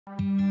For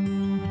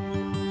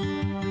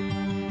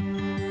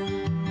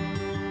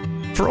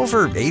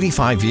over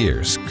 85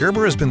 years,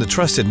 Gerber has been the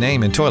trusted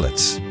name in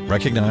toilets,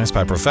 recognized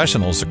by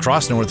professionals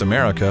across North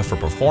America for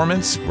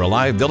performance,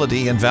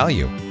 reliability, and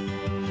value.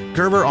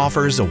 Gerber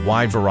offers a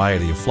wide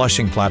variety of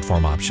flushing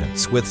platform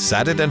options with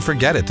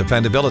set-it-and-forget-it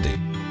dependability.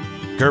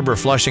 Gerber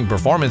flushing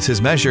performance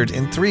is measured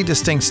in 3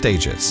 distinct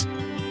stages.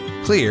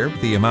 Clear,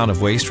 the amount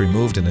of waste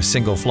removed in a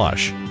single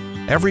flush.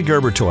 Every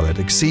Gerber toilet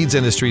exceeds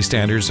industry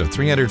standards of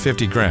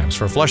 350 grams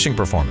for flushing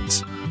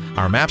performance.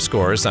 Our MAP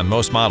scores on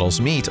most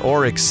models meet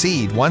or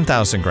exceed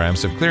 1,000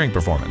 grams of clearing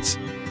performance.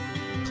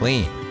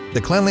 Clean, the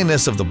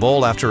cleanliness of the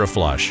bowl after a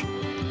flush.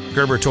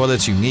 Gerber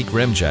Toilet's unique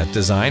rim jet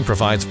design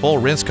provides full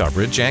rinse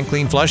coverage and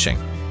clean flushing.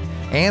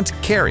 And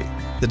carry,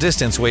 the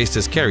distance waste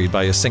is carried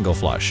by a single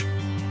flush.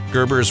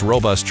 Gerber's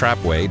robust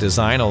trapway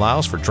design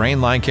allows for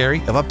drain line carry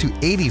of up to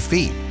 80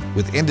 feet,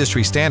 with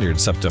industry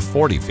standards up to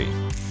 40 feet.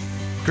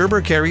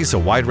 Gerber carries a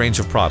wide range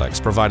of products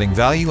providing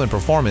value and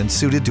performance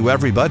suited to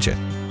every budget.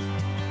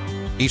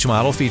 Each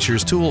model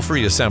features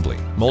tool-free assembly,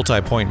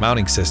 multi-point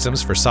mounting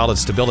systems for solid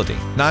stability,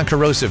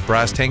 non-corrosive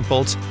brass tank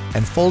bolts,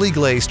 and fully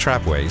glazed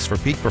trapways for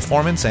peak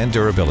performance and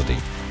durability.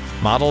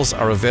 Models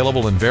are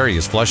available in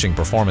various flushing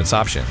performance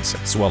options,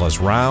 as well as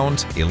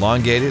round,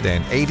 elongated,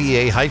 and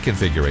ADA height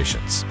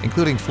configurations,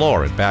 including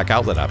floor and back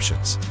outlet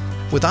options.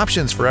 With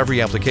options for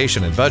every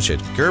application and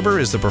budget, Gerber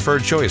is the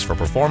preferred choice for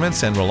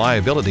performance and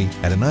reliability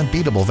at an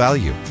unbeatable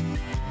value.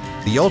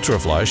 The Ultra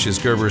Flush is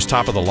Gerber's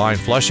top-of-the-line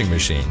flushing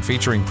machine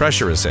featuring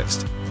pressure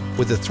assist.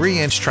 With a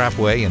 3-inch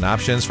trapway and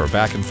options for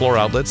back and floor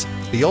outlets,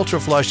 the Ultra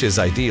Flush is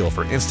ideal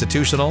for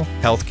institutional,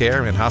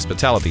 healthcare, and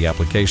hospitality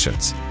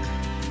applications.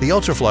 The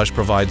Ultra Flush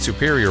provides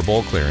superior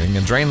bowl clearing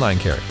and drain line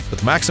carry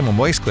with maximum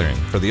waste clearing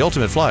for the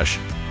ultimate flush.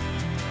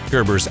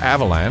 Gerber's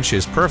Avalanche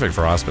is perfect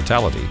for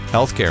hospitality,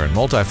 healthcare, and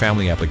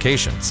multifamily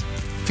applications,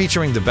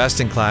 featuring the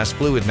best-in-class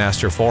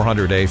Fluidmaster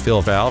 400A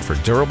fill valve for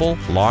durable,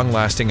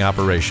 long-lasting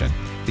operation.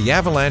 The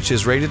Avalanche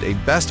is rated a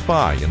Best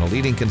Buy in a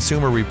leading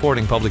consumer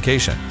reporting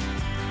publication.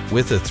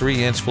 With a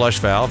 3-inch flush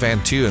valve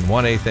and 2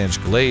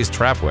 1/8-inch glazed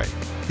trapway,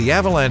 the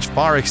Avalanche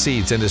far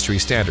exceeds industry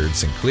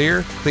standards in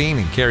clear, clean,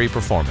 and carry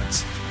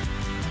performance.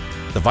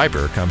 The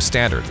Viper comes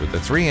standard with a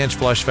 3-inch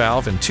flush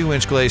valve and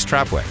 2-inch glazed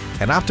trapway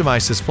and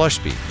optimizes flush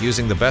speed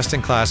using the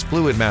best-in-class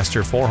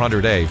Fluidmaster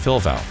 400A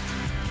fill valve.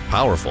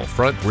 Powerful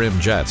front rim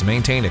jets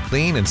maintain a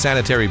clean and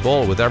sanitary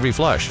bowl with every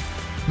flush,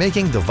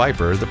 making the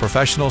Viper the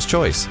professional's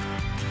choice.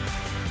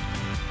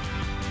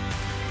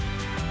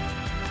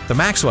 The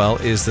Maxwell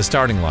is the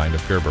starting line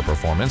of Gerber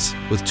performance,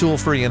 with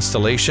tool-free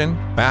installation,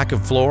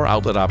 back-of-floor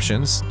outlet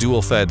options,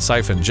 dual-fed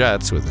siphon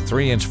jets with a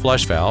 3-inch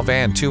flush valve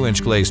and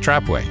 2-inch glazed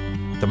trapway.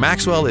 The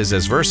Maxwell is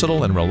as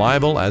versatile and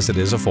reliable as it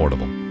is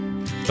affordable.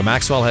 The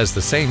Maxwell has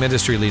the same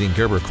industry-leading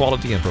Gerber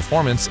quality and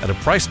performance at a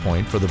price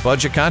point for the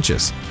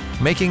budget-conscious,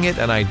 making it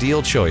an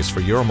ideal choice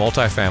for your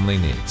multifamily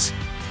needs.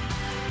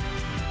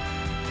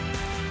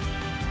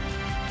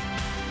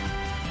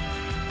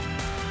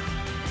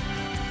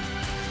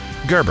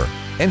 Gerber,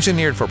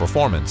 engineered for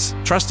performance,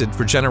 trusted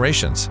for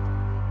generations.